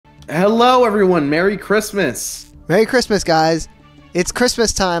Hello, everyone. Merry Christmas. Merry Christmas, guys! It's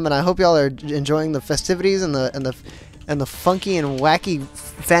Christmas time, and I hope y'all are enjoying the festivities and the funky and wacky,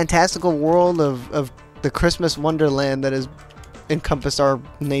 fantastical world of the Christmas wonderland that has encompassed our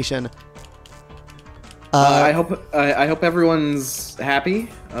nation. I hope everyone's happy.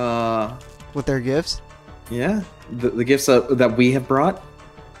 With their gifts. Yeah, the gifts that we have brought.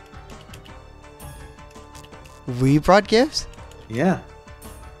 We brought gifts. Yeah.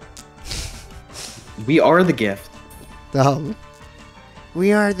 We are the gift.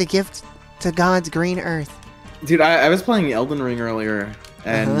 We are the gift to God's green earth. Dude, I was playing Elden Ring earlier,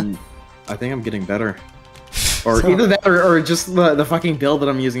 and I think I'm getting better. Or either that, or just the fucking build that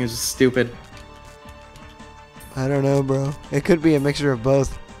I'm using is just stupid. I don't know, bro. It could be a mixture of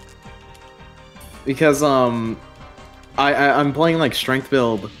both. Because, I'm playing, like, strength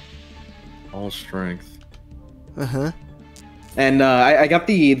build. All strength. And I got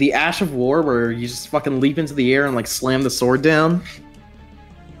the Ash of War, where you just fucking leap into the air and like slam the sword down,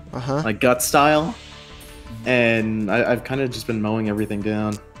 like gut style. And I've kind of just been mowing everything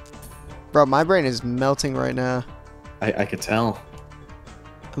down. Bro, my brain is melting right now. I could tell.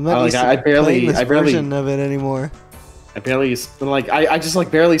 I'm not I barely version of it anymore. I just like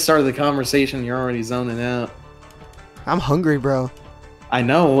barely started the conversation. You're already zoning out. I'm hungry, bro. I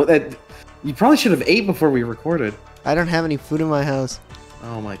know that. You probably should have ate before we recorded. I don't have any food in my house.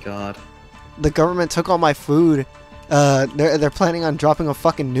 Oh my god. The government took all my food. They're planning on dropping a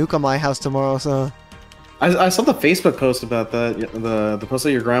fucking nuke on my house tomorrow, so... I saw the Facebook post about that, the post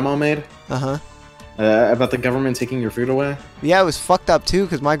that your grandma made. About the government taking your food away. Yeah, it was fucked up too,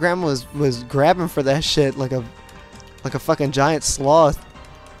 because my grandma was grabbing for that shit like a fucking giant sloth.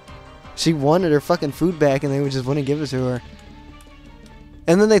 She wanted her fucking food back and they just wouldn't give it to her.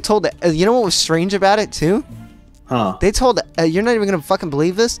 And then they told... you know what was strange about it too? Huh. They told, you're not even gonna fucking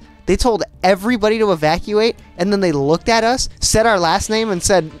believe this. They told everybody to evacuate, and then they looked at us, said our last name, and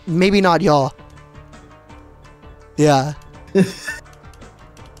said, maybe not y'all. Yeah.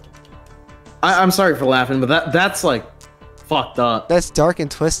 I'm sorry for laughing, but that's like fucked up. That's dark and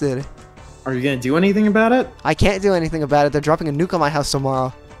twisted. Are you gonna do anything about it? I can't do anything about it. They're dropping a nuke on my house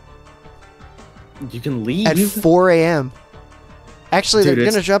tomorrow. You can leave at 4 a.m. Actually, dude, they're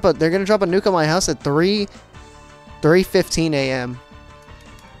gonna drop a nuke on my house at 3:15 a.m.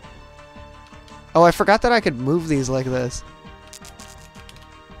 Oh, I forgot that I could move these like this.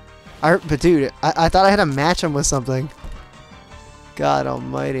 But dude, I thought I had to match them with something. God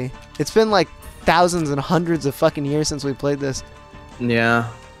almighty. It's been like thousands and hundreds of fucking years since we played this. Yeah.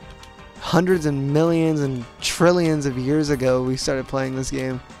 Hundreds and millions and trillions of years ago we started playing this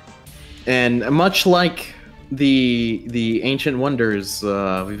game. And much like the Ancient Wonders,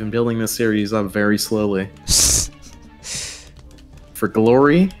 we've been building this series up very slowly. For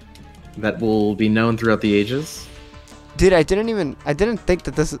glory that will be known throughout the ages. Dude, I didn't think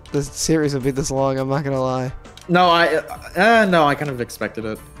that this series would be this long, I'm not gonna lie. No, I kind of expected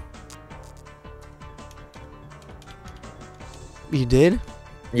it. You did?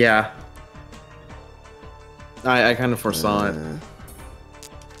 Yeah. I kind of foresaw it.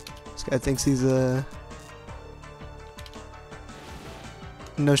 This guy thinks he's a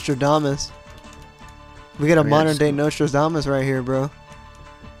Nostradamus. We got a modern day Nostradamus right here, bro.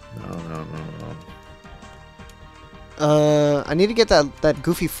 No. I need to get that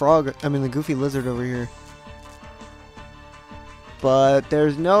goofy frog. I mean, the goofy lizard over here. But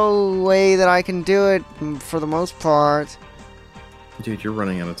there's no way that I can do it for the most part. Dude, you're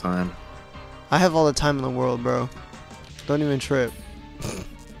running out of time. I have all the time in the world, bro. Don't even trip.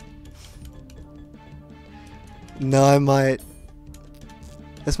 No, I might.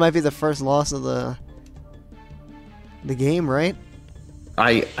 This might be the first loss of the game, right?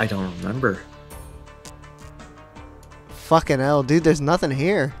 I don't remember. Fucking hell, dude, there's nothing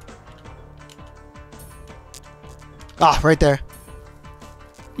here. Ah, right there.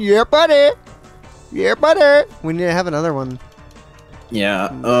 Yeah, buddy. Yeah, buddy. We need to have another one.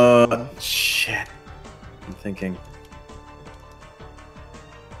 Yeah, shit. I'm thinking.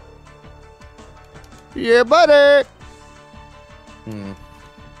 Yeah, buddy.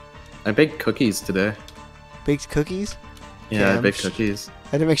 I baked cookies today. Baked cookies? Yeah, I baked cookies. I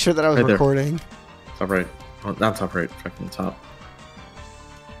had to make sure that I was recording. Top right. Oh, not top right. Fucking top.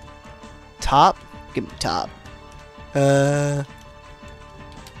 Top? Give me top.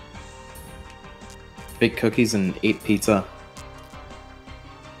 Baked cookies and ate pizza.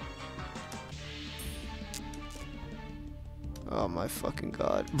 Oh my fucking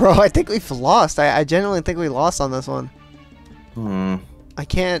god. Bro, I think we've lost. I genuinely think we lost on this one. I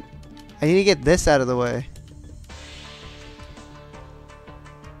can't... I need to get this out of the way.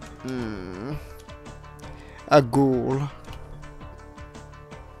 A ghoul.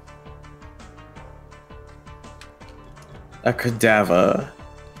 A cadaver.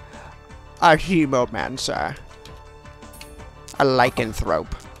 A hemomancer. A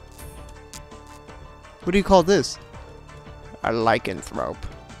lycanthrope. What do you call this? A lycanthrope.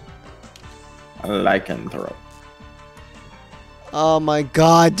 A lycanthrope. Oh my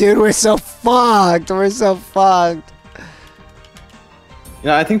god, dude, we're so fucked. We're so fucked. You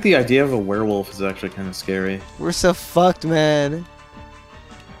know, I think the idea of a werewolf is actually kind of scary. We're so fucked, man.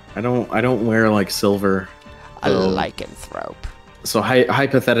 I don't wear like silver. A lycanthrope. So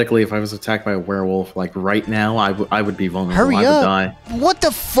hypothetically, if I was attacked by a werewolf, like right now, I would be vulnerable. Hurry I would up! die. What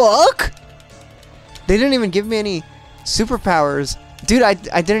the fuck? They didn't even give me any superpowers, dude. I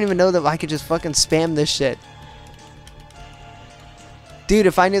didn't even know that I could just fucking spam this shit. Dude,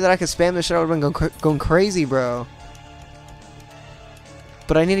 if I knew that I could spam this shit, I would have been going crazy, bro.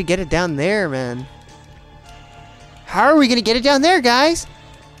 But I need to get it down there, man. How are we gonna get it down there, guys?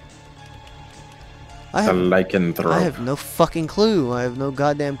 I have no fucking clue. I have no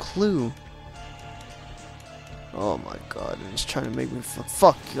goddamn clue. Oh my god, it's trying to make me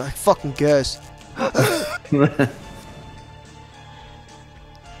fuck. I fucking guess.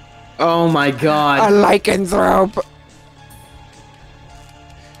 Oh my god. A lycanthrope.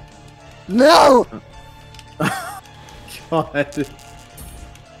 No. God.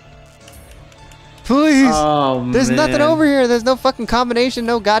 Please. Oh, There's man. nothing over here. There's no fucking combination.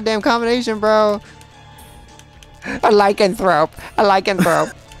 No goddamn combination, bro. A lycanthrope. A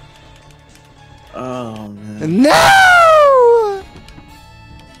lycanthrope. Oh man. No!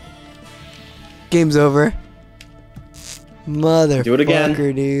 Game's over. Motherfucker, Do it again.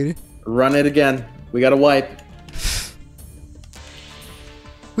 Dude. Run it again. We gotta wipe.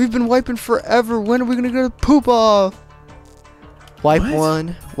 We've been wiping forever. When are we gonna get the poop off? Wipe What?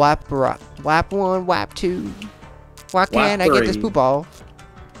 1, wipe wipe 1, wipe 2. Why can't I get this 3. poop off?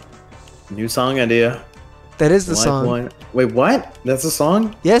 New song idea. That is the Wipe song. 1. Wait, what? That's a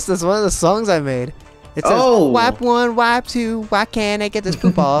song? Yes, that's one of the songs I made. It says, wipe 1, wipe 2, why can't I get this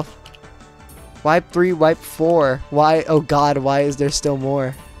poop off? Wipe 3, wipe 4. Why, oh god, why is there still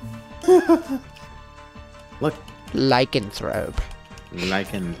more? Look. Lycanthrope.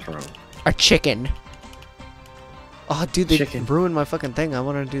 Lycanthrope. A chicken. Oh, dude, they Chicken. ruined my fucking thing. I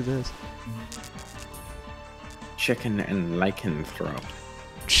want to do this. Chicken and lycanthrope.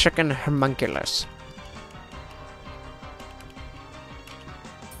 Chicken homunculus.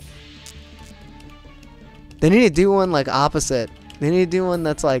 They need to do one like opposite. They need to do one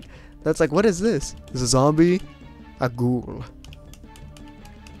that's like, what is this? Is a zombie? A ghoul.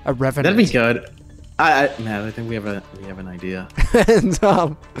 A revenant. That'd be good. Man, I think we have an idea. And,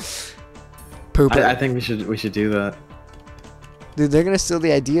 Pooper. I think we should do that. Dude, they're gonna steal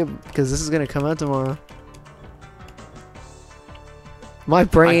the idea because this is gonna come out tomorrow. My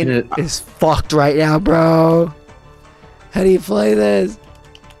brain is fucked right now, bro. How do you play this?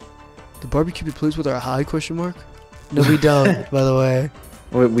 The BBQ plays with our high question mark? No, we don't. By the way,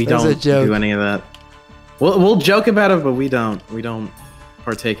 we don't do any of that. We'll joke about it, but we don't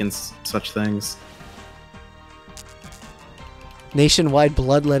partake in such things. Nationwide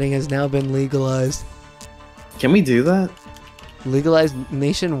bloodletting has now been legalized. Can we do that? Legalized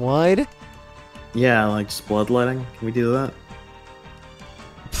nationwide? Yeah, like just bloodletting. Can we do that?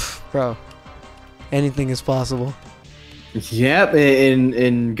 Bro, anything is possible. Yep,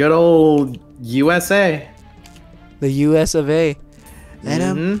 in good old USA. The US of A. And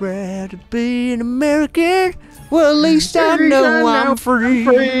I'm proud to be an American. Well, at least I know I'm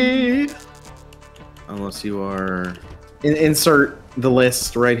free. Unless you are... Insert the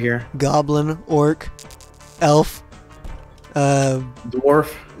list right here. Goblin, orc, elf,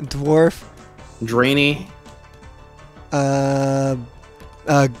 Dwarf, Drainy, goblin.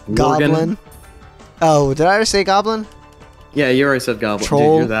 Worgen. Oh, did I ever say goblin? Yeah, you already said goblin. Troll.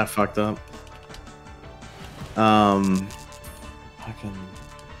 Dude, you're that fucked up. Fucking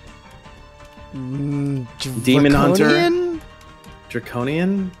Demon Hunter.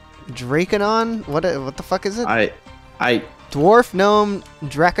 Draconian. Draconon? What the fuck is it? I Dwarf, gnome,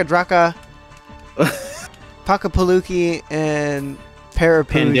 Draka, Pakapaluki, and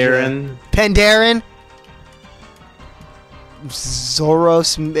Parapuja. Pandaren.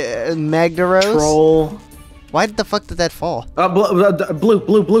 Zoros, Magdaros. Troll. Why the fuck did that fall?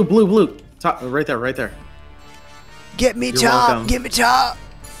 Blue. Top, right there. Get me You're top. welcome. Get me top.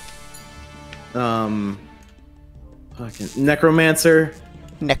 Fucking Necromancer.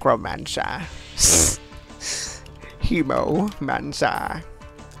 Necromancer. Hemomancer.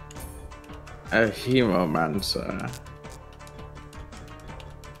 A Hemomancer.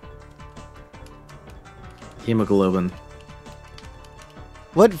 Hemoglobin.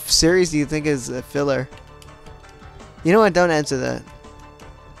 What series do you think is a filler? You know what? Don't answer that.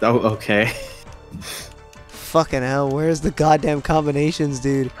 Oh, okay. Fucking hell, where's the goddamn combinations,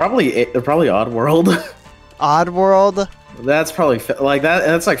 dude? Probably Oddworld. Oddworld? That's probably like that.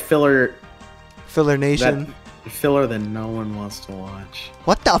 That's like filler. Filler Nation. Filler that no one wants to watch.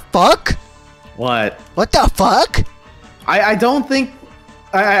 What the fuck? What? What the fuck? I don't think.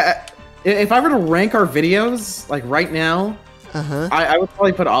 If I were to rank our videos like right now, I would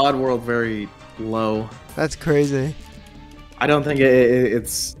probably put Oddworld very low. That's crazy. I don't think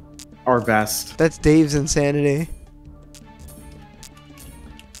it's our best. That's Dave's insanity.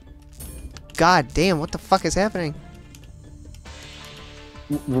 God damn, what the fuck is happening?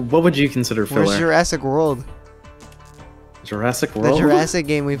 What would you consider filler? Where's Jurassic World? Jurassic World? The Jurassic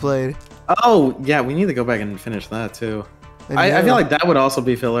game we played. Oh, yeah, we need to go back and finish that too. I feel like that would also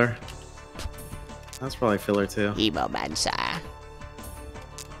be filler. That's probably filler too. Emo Mansa.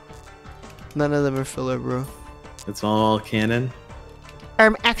 None of them are filler, bro. It's all canon.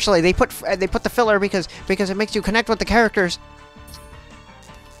 Actually, they put the filler because it makes you connect with the characters.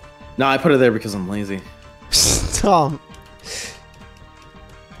 No, I put it there because I'm lazy. Tom.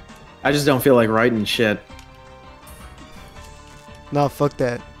 I just don't feel like writing shit. No, fuck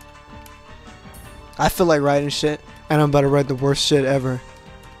that. I feel like writing shit, and I'm about to write the worst shit ever.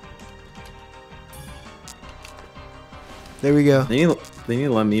 There we go. They need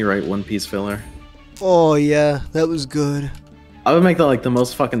to let me write One Piece filler. Oh yeah, that was good. I would make that like the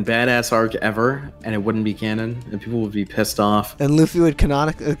most fucking badass arc ever, and it wouldn't be canon, and people would be pissed off. And Luffy would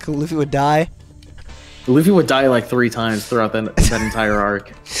Luffy would die. Luffy would die like 3 times throughout that entire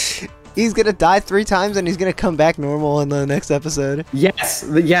arc. He's gonna die 3 times, and he's gonna come back normal in the next episode. Yes,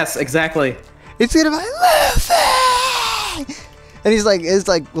 yes, exactly. It's gonna be Luffy, and he's like, it's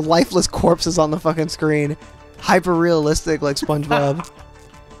like lifeless corpses on the fucking screen, hyper realistic like SpongeBob.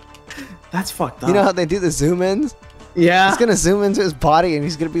 That's fucked up. You know how they do the zoom ins? Yeah. He's gonna zoom into his body, and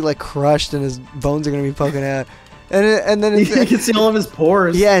he's gonna be like crushed, and his bones are gonna be poking out, and then you can see all of his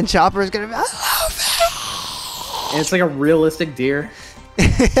pores. Yeah, and Chopper's gonna be. And it's like a realistic deer.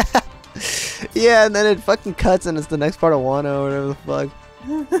 Yeah, and then it fucking cuts, and it's the next part of Wano or whatever the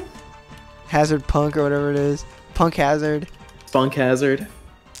fuck. Hazard Punk or whatever it is. Punk Hazard. Spunk Hazard.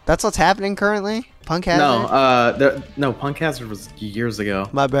 That's what's happening currently? Punk Hazard? No, Punk Hazard was years ago.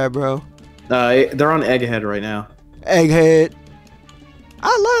 My bad, bro. They're on Egghead right now. Egghead.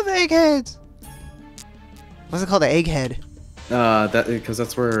 I love Eggheads. What's it called? The Egghead. Because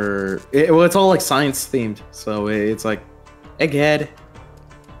that's where well, it's all like science themed, so it's like Egghead.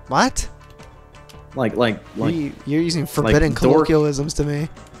 What? Like you're using forbidden colloquialisms to me.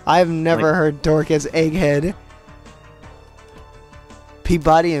 I've never heard dork as Egghead.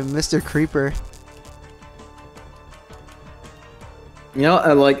 Peabody and Mr. Creeper. You know,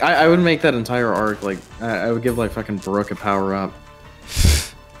 I would make that entire arc like I would give like fucking Brooke a power up.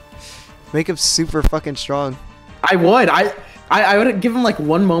 Make him super fucking strong. I would. I would give him like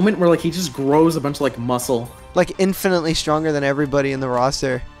one moment where like he just grows a bunch of like muscle. Like infinitely stronger than everybody in the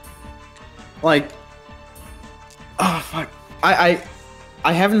roster. Like, oh fuck.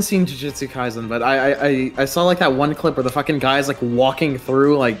 I haven't seen Jujutsu Kaisen, but I saw like that one clip where the fucking guy's like walking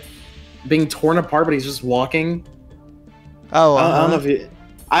through like being torn apart, but he's just walking. Oh, I don't know if you.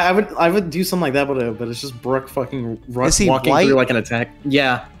 I would do something like that, but it's just Brooke fucking walking white? through like an attack.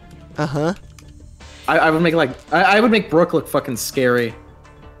 Yeah. I would make I would make Brooke look fucking scary.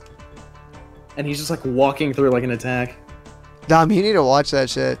 And he's just like walking through like an attack. Dom, you need to watch that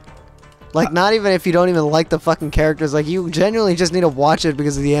shit. Like, not even if you don't even like the fucking characters. Like, you genuinely just need to watch it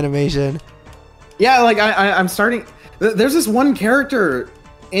because of the animation. Yeah, like I'm starting. There's this one character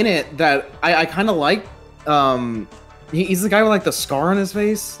in it that I kind of like. He's the guy with like the scar on his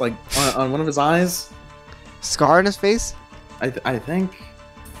face, like on one of his eyes. Scar on his face? I think.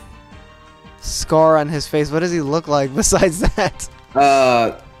 Scar on his face. What does he look like besides that?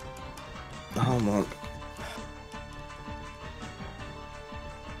 Hold on.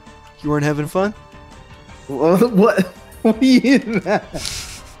 You weren't having fun? What do you mean that?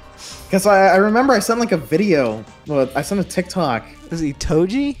 Because I remember I sent like a video. Well, I sent a TikTok. Was he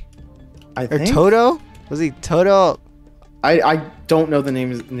Toji? I think. Or Toto? Was he Toto? I don't know the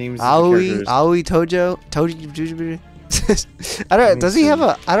names Aoi, of the characters. Aoi, Tojo? Toji? I don't. Does he have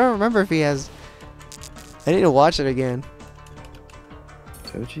a? I don't remember if he has. I need to watch it again.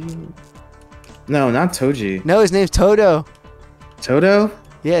 Toji? No, not Toji. No, his name's Toto. Toto?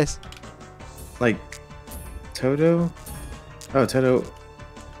 Yes. Like Toto? Oh, Toto.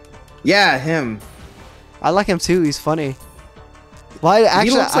 Yeah, him. I like him too. He's funny. Well,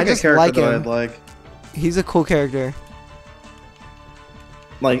 actually, I just like him. He's a cool character.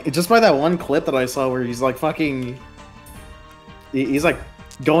 Like, just by that one clip that I saw where he's like fucking... He's like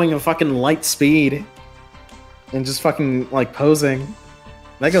going at fucking light speed. And just fucking like posing.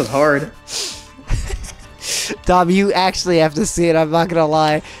 That goes hard. Dom, you actually have to see it, I'm not gonna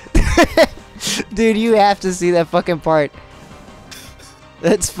lie. Dude, you have to see that fucking part.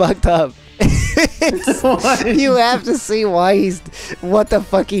 That's fucked up. You have to see why what the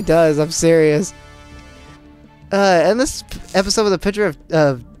fuck he does. I'm serious. And this episode with a picture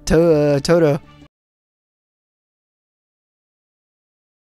of Toto.